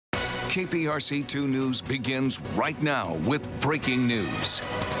KPRC 2 News begins right now with breaking news.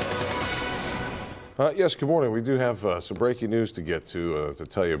 Yes, good morning. We do have some breaking news to get to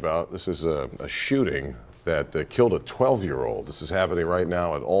tell you about. This is a shooting that killed a 12-year-old. This is happening right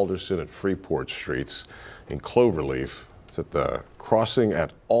now at Alderson at Freeport Streets in Cloverleaf. It's at the crossing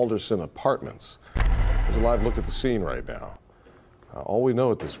at Alderson Apartments. There's a live look at the scene right now. All we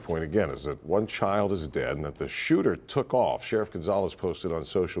know at this point, again, is that one child is dead and that the shooter took off. Sheriff Gonzalez posted on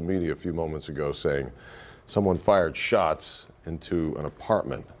social media a few moments ago saying someone fired shots into an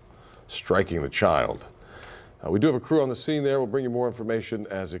apartment, striking the child. We do have a crew on the scene there. We'll bring you more information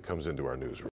as it comes into our newsroom.